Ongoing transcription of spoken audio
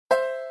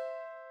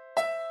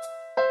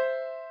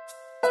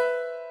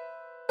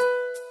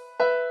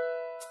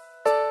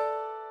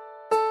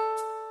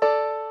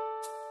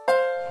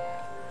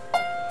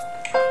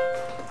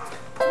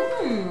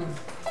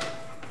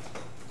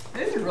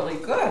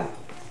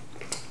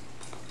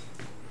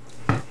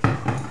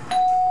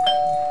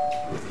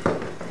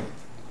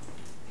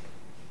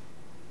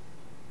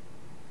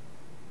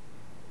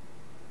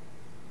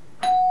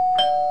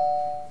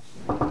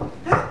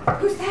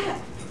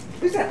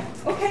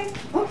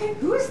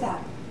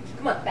that?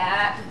 Come on,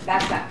 back.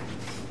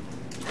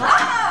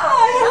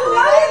 Hi,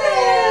 hello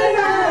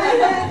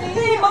there.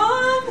 Hey,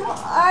 Mom.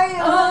 How are you?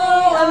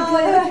 Oh,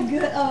 I'm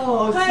good.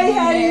 Oh, hi,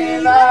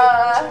 Hedy.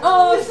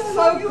 Oh,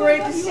 so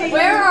great to see you.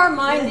 Where are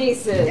my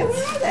nieces? Yeah,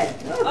 where are they?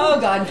 Oh,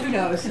 God, who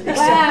knows?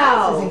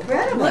 Wow. This is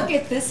incredible. Look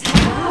at this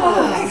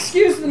house.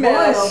 Excuse the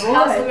mess.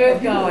 How's the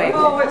move going?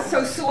 Oh, it's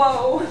so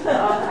slow.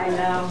 Oh, I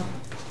know.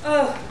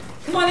 Oh,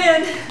 come on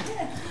in.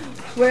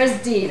 Where's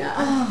Dina?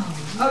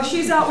 Oh,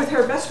 she's out with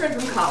her best friend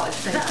from college.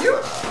 Thank you.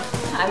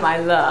 Hi, my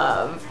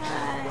love.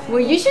 Well,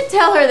 you should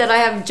tell her that I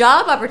have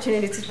job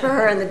opportunities for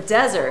her in the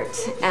desert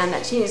and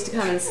that she needs to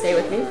come and stay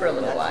with me for a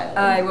little while.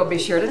 I will be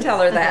sure to tell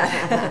her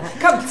that.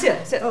 Come,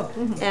 sit. Oh.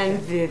 And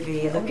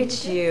Vivie, look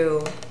at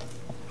you.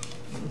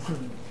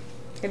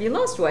 Have you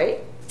lost weight?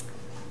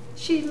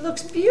 She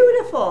looks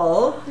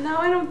beautiful. No,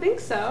 I don't think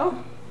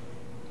so.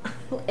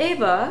 Well,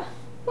 Ava,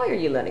 why are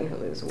you letting her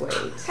lose weight?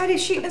 Hedy,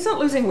 she isn't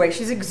losing weight.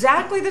 She's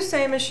exactly the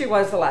same as she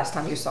was the last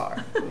time you saw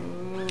her.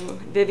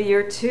 Vivie,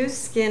 you're too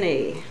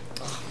skinny.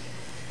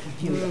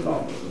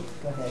 Beautiful.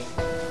 Go ahead.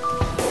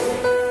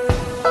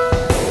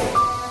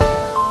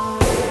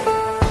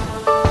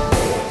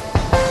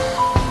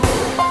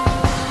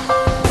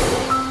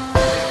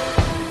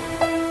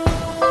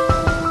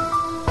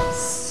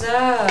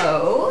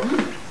 So,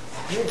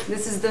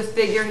 this is the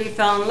figure he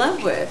fell in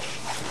love with.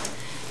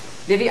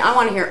 Vivie, I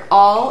want to hear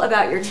all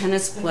about your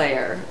tennis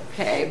player,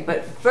 okay?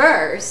 But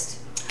first,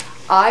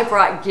 I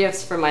brought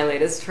gifts for my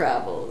latest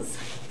travels.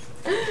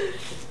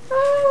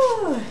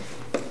 Oh.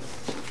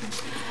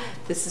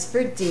 This is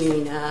for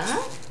Dina.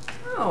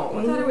 Oh,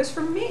 I thought it was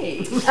for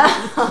me.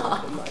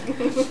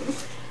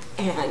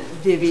 And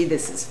Vivie,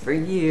 this is for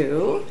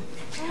you.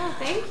 Oh,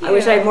 thank you. I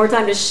wish I had more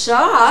time to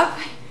shop.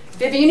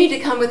 Vivie, you need to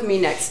come with me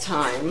next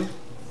time.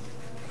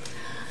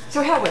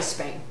 So how was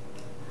Spain?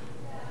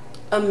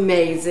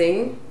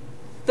 Amazing.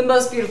 The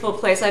most beautiful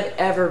place I've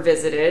ever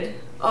visited.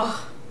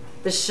 Oh,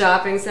 the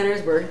shopping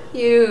centers were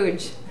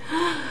huge.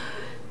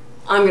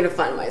 I'm gonna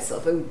find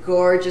myself a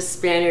gorgeous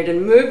Spaniard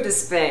and move to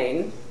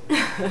Spain.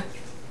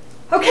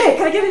 Okay,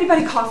 can I get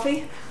anybody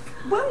coffee?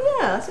 Well,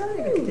 yeah, so I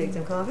think we can take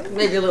some coffee.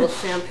 Maybe a little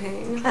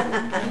champagne.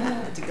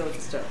 To go with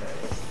the stuff.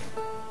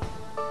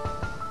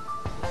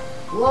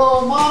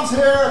 Hello, Mom's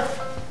here.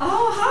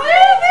 Oh, hi.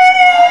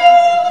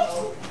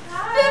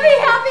 Vivie,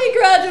 happy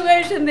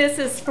graduation. This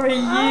is for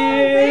you.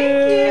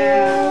 Thank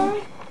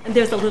you. And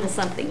there's a little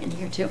something in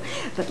here too.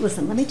 But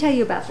listen, let me tell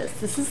you about this.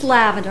 This is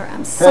lavender.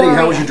 I'm sorry. Hedy,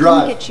 how was your I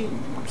drive? couldn't get you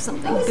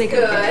something That was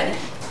bigger. good.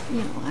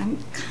 You know, I'm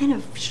kind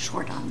of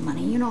short on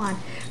money. You know,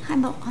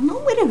 I'm a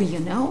widow, you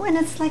know, and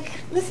it's like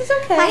This is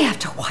okay. I have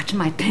to watch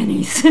my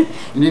pennies. You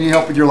need any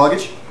help with your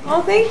luggage?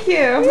 Oh, thank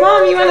you.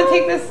 Mom, you want to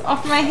take this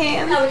off my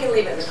hand? Now we can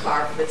leave it in the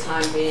car for the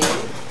time being.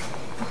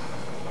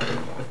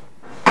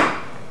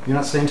 You're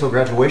not staying till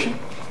graduation?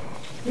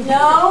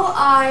 No,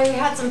 I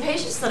had some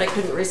patients that I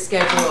couldn't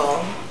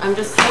reschedule. I'm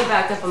just so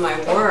backed up on my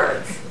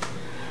work.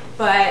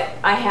 But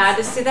I had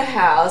to see the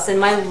house and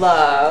my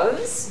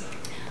loves.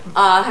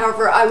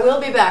 However, I will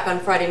be back on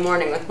Friday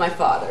morning with my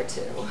father,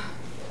 too.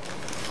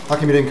 How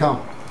come you didn't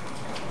come?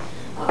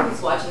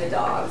 He's watching the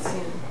dogs.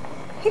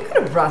 He could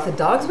have brought the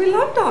dogs. We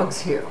love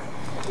dogs here.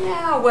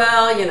 Yeah,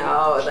 well, you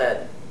know,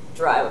 the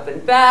drive up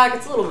and back,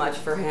 it's a little much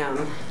for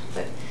him.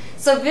 But,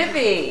 so,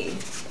 Vivie,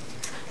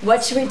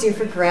 what should we do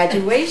for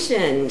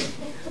graduation?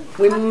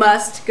 We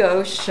must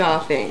go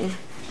shopping.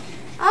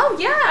 Oh,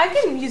 yeah, I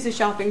can use a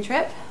shopping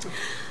trip.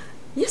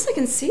 Yes, I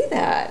can see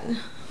that.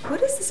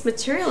 What is this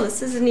material?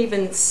 This isn't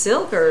even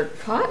silk or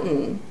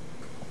cotton.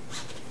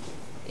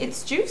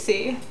 It's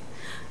juicy.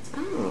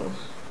 Oh.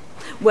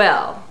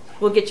 Well,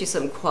 we'll get you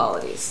some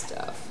quality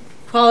stuff.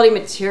 Quality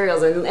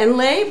materials and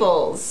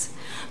labels.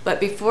 But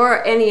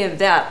before any of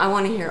that, I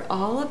want to hear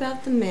all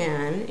about the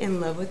man in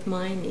love with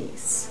my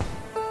niece.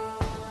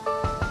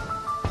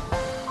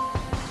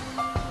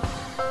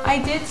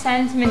 I did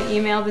send him an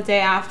email the day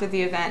after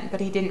the event, but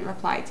he didn't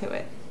reply to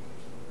it.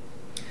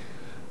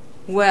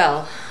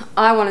 Well,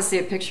 I want to see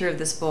a picture of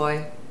this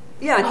boy.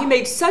 Yeah, and he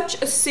made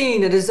such a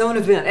scene at his own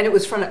event, and it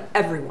was in front of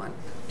everyone.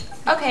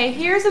 Okay,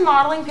 here's a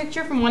modeling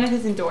picture from one of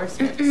his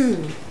endorsements.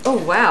 Oh,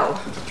 wow.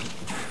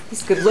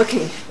 He's good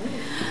looking.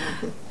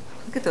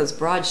 Look at those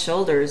broad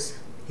shoulders.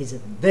 He's a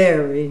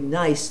very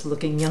nice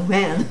looking young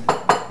man.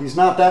 He's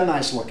not that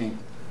nice looking.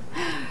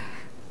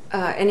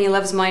 And he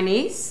loves my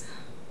niece?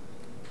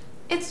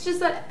 It's just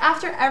that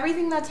after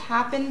everything that's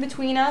happened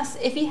between us,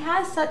 if he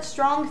has such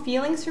strong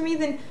feelings for me,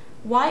 then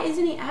why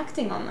isn't he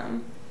acting on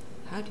them?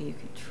 How do you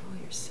control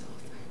yourself?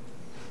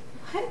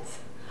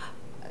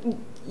 What?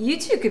 You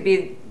two could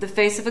be the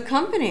face of a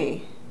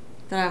company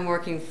that I'm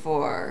working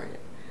for.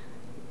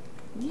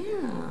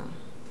 Yeah.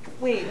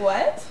 Wait,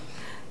 what?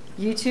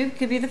 You two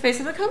could be the face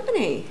of the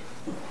company.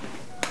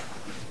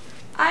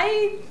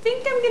 I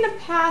think I'm gonna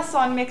pass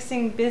on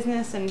mixing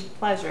business and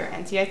pleasure,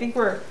 Auntie. I think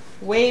we're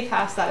way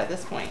past that at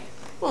this point.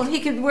 Well, he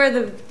could wear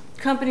the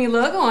company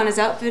logo on his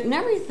outfit and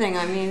everything.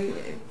 I mean...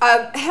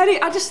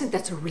 Hedy, I just think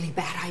that's a really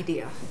bad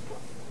idea.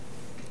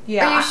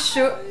 Yeah. Are you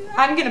sure?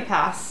 I'm gonna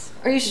pass.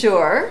 Are you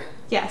sure?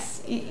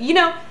 Yes. You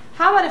know,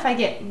 how about if I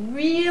get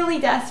really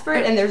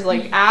desperate and there's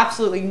like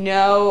absolutely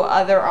no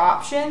other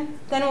option?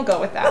 Then we'll go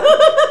with that.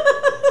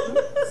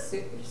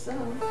 Suit yourself.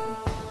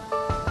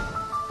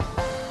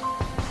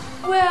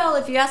 Well,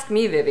 if you ask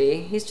me,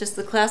 Vivie, he's just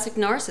the classic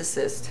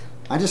narcissist.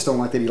 I just don't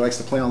like that he likes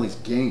to play all these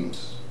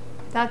games.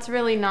 That's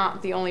really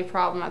not the only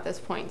problem at this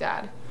point,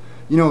 Dad.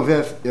 You know,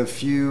 Viv,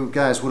 if you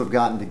guys would have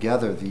gotten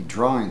together, the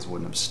drawings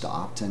wouldn't have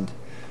stopped, and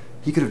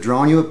he could have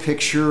drawn you a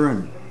picture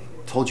and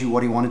told you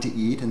what he wanted to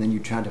eat, and then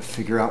you'd try to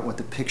figure out what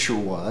the picture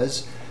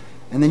was,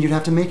 and then you'd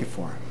have to make it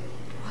for him.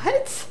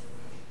 What?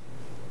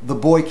 The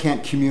boy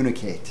can't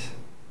communicate.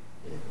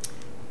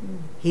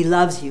 He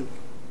loves you.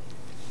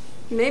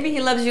 Maybe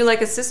he loves you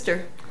like a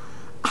sister.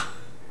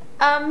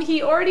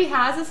 He already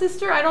has a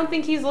sister. I don't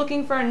think he's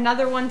looking for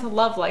another one to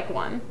love like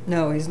one.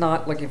 No, he's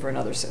not looking for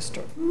another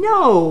sister.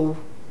 No,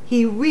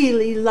 he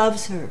really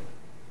loves her.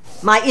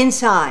 My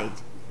inside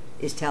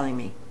is telling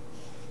me.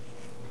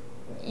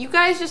 You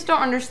guys just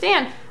don't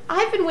understand.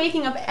 I've been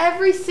waking up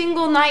every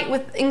single night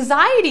with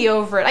anxiety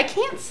over it. I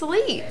can't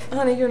sleep.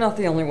 Honey, you're not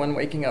the only one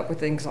waking up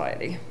with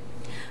anxiety.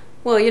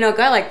 Well, you know, a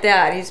guy like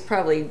that, he's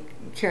probably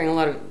carrying a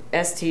lot of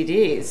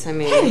STDs. I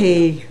mean...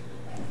 Hedy!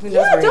 Who knows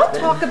Yeah, where he's don't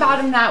been. talk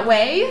about him that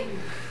way.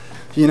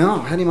 You know,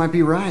 Hedy might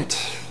be right.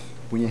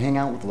 When you hang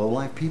out with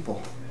low-life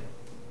people.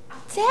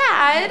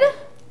 Dad!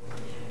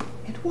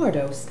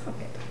 Eduardo, stop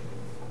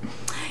it.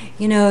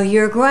 You know,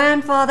 your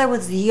grandfather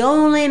was the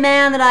only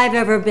man that I've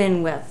ever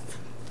been with.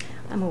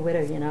 I'm a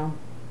widow, you know.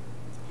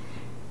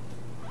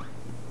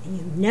 And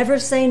you never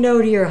say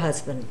no to your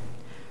husband.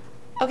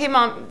 Okay,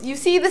 Mom, you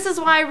see, this is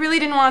why I really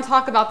didn't want to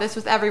talk about this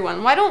with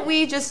everyone. Why don't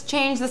we just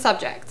change the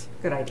subject?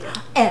 Good idea.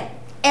 Ed,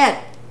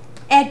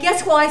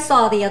 guess who I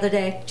saw the other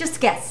day?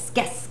 Just guess.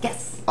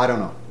 I don't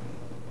know.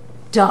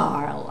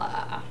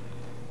 Darla.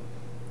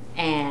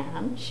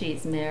 And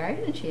she's married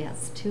and she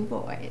has 2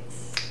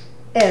 boys.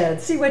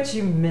 Ed, see what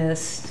you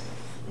missed.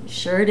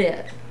 Sure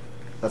did.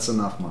 That's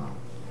enough, Mom.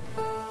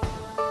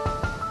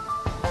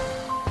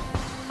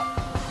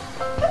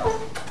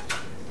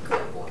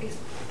 Good boy.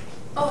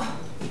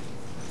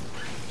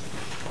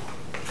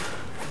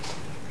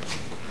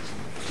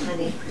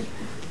 Honey,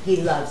 he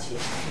loves you.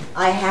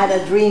 I had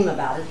a dream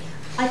about it.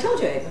 I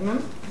told you, Abe,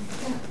 remember?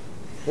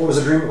 What was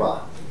the dream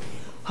about?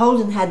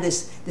 Holden had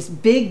this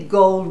big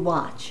gold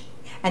watch,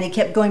 and he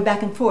kept going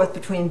back and forth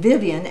between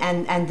Vivienne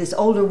and this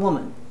older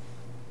woman.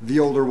 The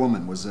older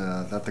woman, was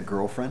that the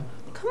girlfriend?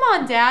 Come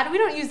on, Dad. We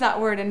don't use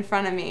that word in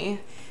front of me.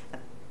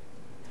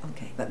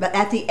 Okay, but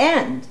at the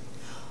end,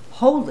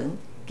 Holden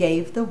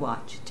gave the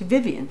watch to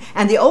Vivienne,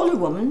 and the older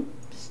woman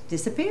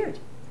disappeared.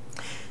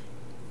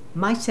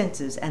 My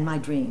senses and my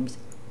dreams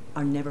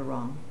are never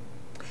wrong.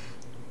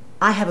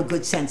 I have a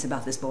good sense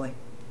about this boy.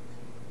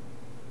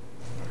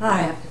 I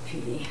have to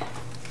pee.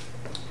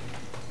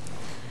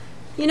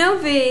 You know,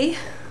 V,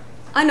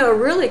 I know a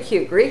really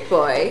cute Greek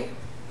boy.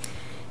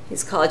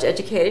 He's college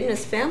educated and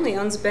his family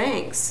owns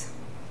banks.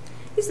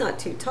 He's not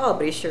too tall,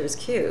 but he sure is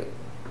cute.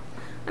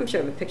 I'm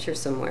sure I have a picture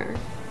somewhere.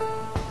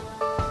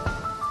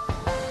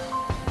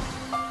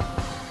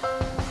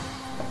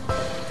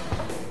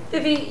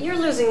 Vivie, you're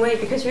losing weight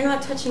because you're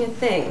not touching a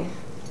thing.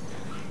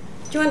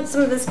 Do you want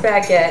some of this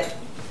baguette?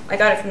 I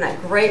got it from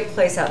that great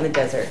place out in the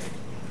desert.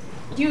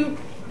 You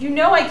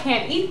know I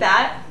can't eat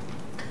that.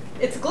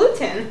 It's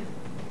gluten.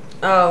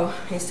 Oh,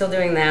 are you still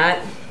doing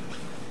that?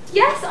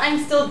 Yes,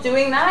 I'm still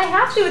doing that. I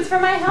have to. It's for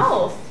my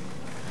health.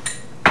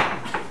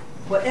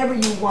 Whatever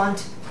you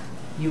want,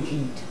 you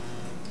eat.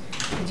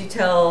 Did you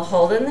tell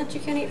Holden that you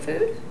can't eat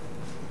food?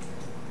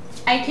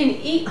 I can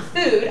eat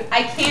food.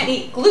 I can't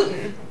eat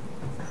gluten.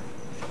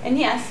 And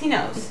yes, he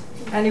knows.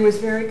 And he was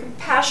very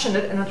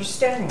compassionate and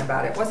understanding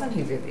about it, wasn't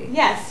he, Vivie?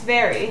 Yes,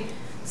 very.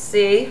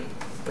 See?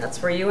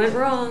 That's where you went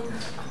wrong.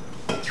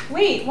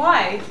 Wait,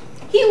 why?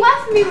 He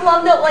left me the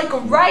love note like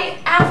right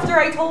after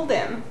I told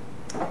him.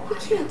 You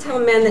can't tell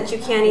men that you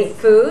can't eat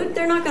food.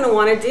 They're not going to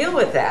want to deal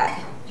with that.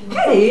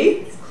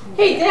 Hey!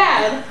 Hey,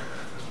 Dad.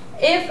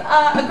 If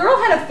a girl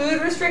had a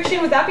food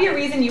restriction, would that be a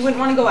reason you wouldn't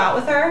want to go out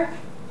with her?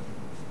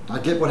 I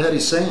get what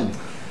Hedy's saying.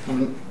 I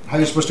mean, how are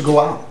you supposed to go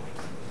out?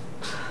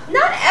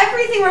 Not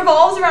everything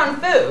revolves around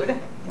food.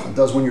 It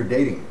does when you're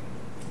dating.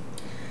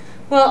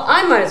 Well,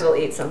 I might as well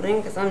eat something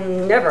because I've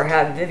never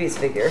had Vivie's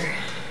figure.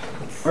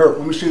 Here,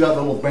 let me see that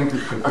little banker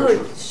picture.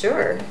 Oh,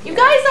 sure. You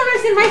guys don't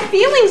understand. My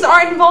feelings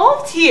are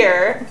involved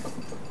here.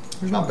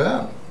 It's not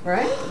bad.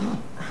 Right?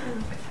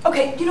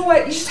 Okay, you know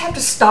what? You just have to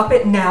stop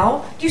it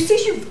now. Do you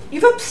see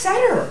you've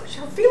upset her?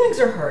 Her feelings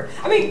are hurt.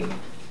 I mean...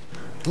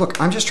 Look,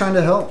 I'm just trying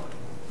to help.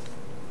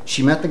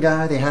 She met the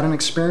guy, they had an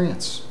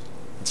experience.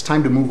 It's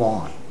time to move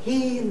on.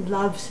 He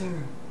loves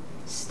her.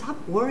 Stop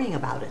worrying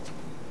about it.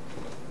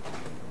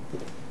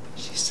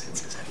 She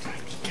senses it.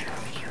 Get out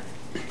of here.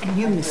 And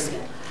you miss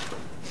it.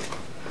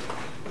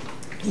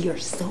 You're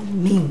so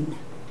mean.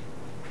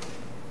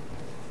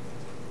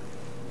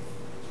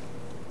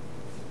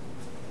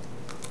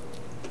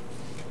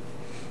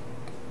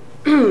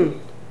 I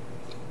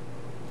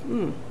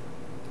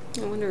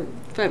wonder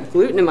if I have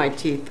gluten in my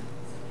teeth.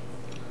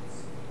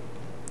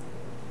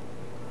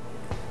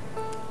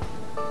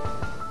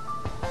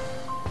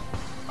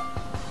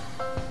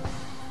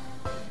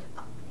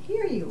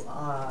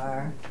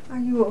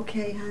 you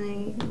okay,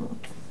 honey?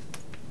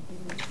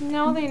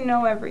 Now they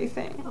know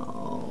everything.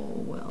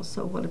 Oh, well,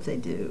 so what if they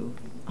do?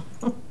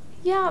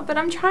 Yeah, but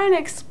I'm trying to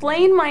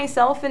explain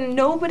myself and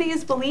nobody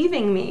is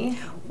believing me.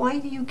 Why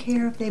do you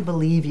care if they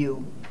believe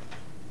you?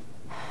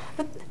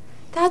 But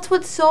that's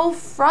what's so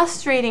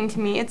frustrating to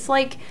me. It's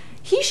like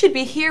he should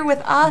be here with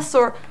us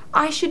or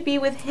I should be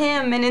with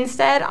him, and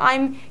instead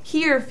I'm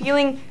here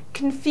feeling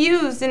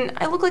confused and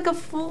I look like a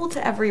fool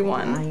to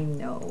everyone. I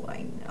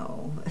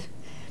know.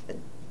 But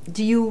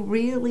do you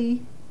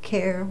really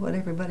care what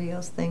everybody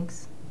else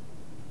thinks?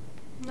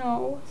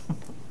 No.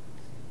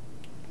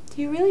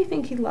 Do you really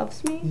think he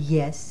loves me?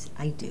 Yes,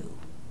 I do.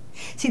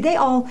 See, they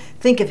all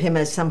think of him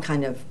as some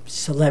kind of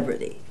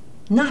celebrity,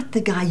 not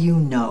the guy you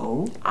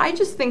know. I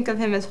just think of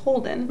him as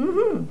Holden.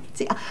 Mm-hmm.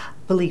 See,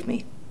 believe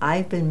me,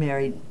 I've been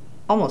married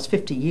almost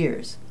 50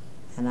 years,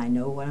 and I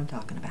know what I'm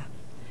talking about.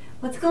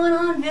 What's going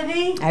on,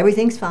 Vivie?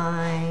 Everything's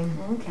fine.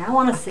 Okay, I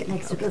want to sit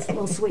next to this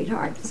little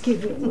sweetheart.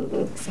 Excuse me,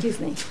 Lulu. Excuse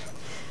me.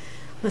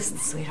 Listen,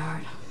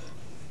 sweetheart.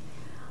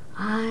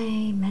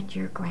 I met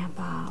your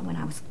grandpa when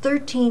I was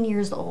 13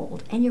 years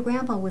old, and your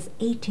grandpa was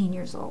 18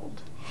 years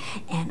old.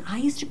 And I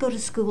used to go to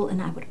school,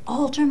 and I would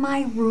alter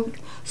my route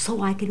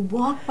so I could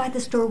walk by the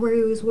store where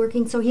he was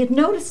working so he'd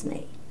notice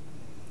me.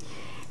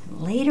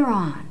 And later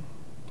on,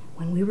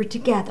 when we were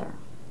together,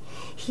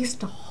 he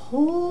used to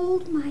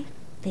hold my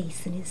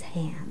face in his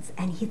hands,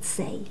 and he'd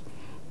say,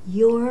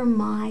 "You're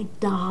my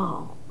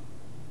doll."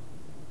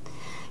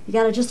 You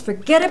gotta just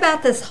forget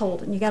about this,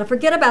 Holden. You gotta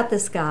forget about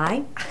this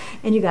guy,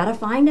 and you gotta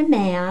find a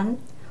man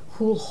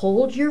who'll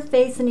hold your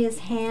face in his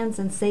hands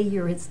and say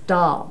you're his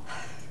doll.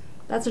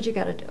 That's what you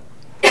gotta do.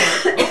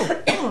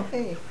 Oh,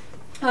 hey.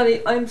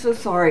 Honey, I'm so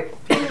sorry.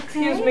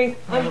 Excuse me,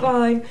 I'm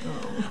fine.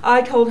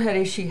 I told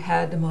Hedy she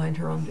had to mind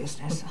her own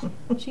business.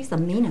 She's the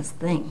meanest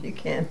thing. She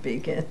can't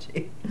be, can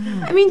she?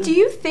 I mean, do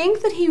you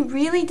think that he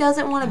really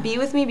doesn't want to be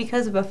with me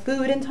because of a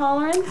food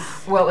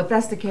intolerance? Well, if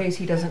that's the case,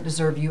 he doesn't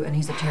deserve you, and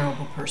he's a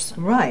terrible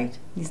person. Right.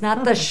 He's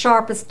not the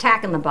sharpest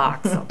tack in the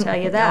box, I'll tell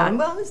you that.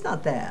 Well, it's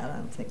not that. I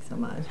don't think so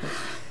much. But,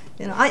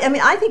 you know, I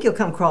mean, I think he'll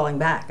come crawling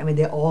back. I mean,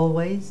 they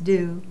always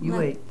do. You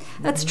wait.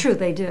 That's true,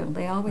 they do.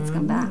 They always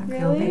come back.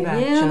 He'll be back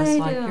Yeah, just they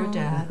like do. your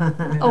dad.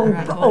 Oh,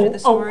 Remember I told you the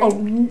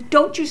story?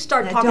 don't you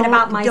start talking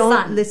about my don't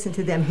son. listen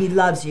to them. He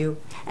loves you.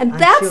 And I'm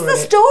that's sure the of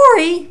it.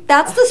 story.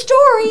 That's the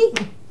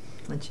story.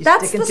 And she's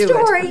That's sticking the to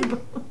story.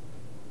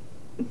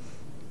 it.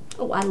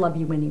 Oh, I love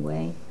you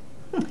anyway.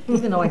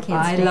 Even though I can't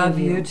I stand love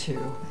you. you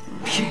too.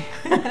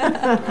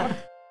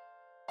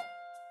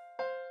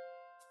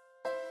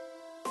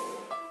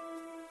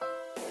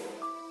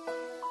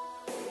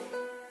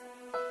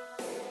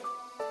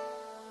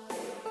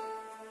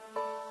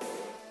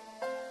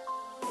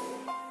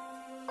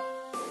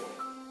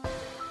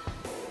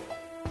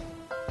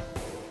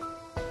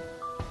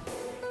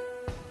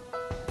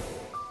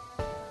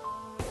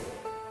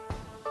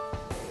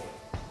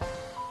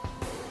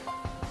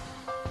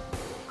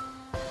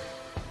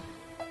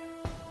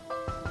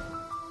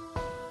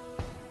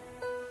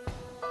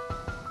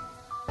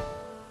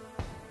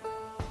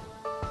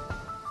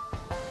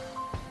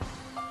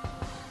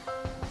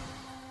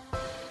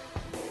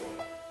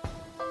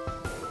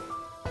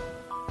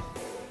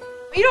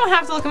 You don't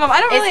have to look him up. I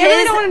Is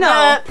really don't want to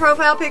know. the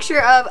profile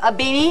picture of a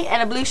beanie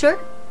and a blue shirt?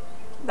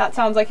 That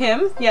sounds like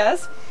him,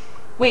 yes.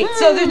 Wait,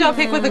 so there's no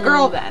pic with a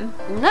girl then?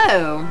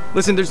 No.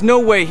 Listen, there's no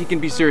way he can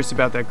be serious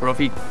about that girl if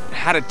he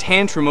had a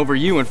tantrum over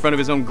you in front of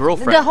his own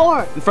girlfriend. The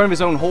whore. In front of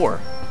his own whore.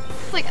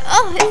 It's like,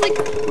 oh,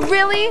 it's like,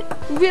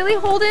 really,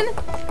 Holden?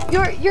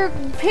 You're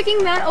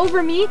picking that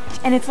over me?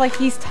 And it's like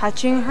he's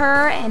touching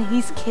her and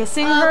he's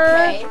kissing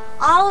Okay. her.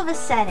 All of a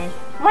sudden,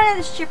 one of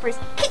the strippers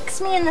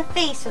kicks me in the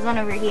face with one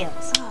of her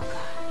heels. Oh,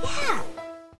 God. Yeah.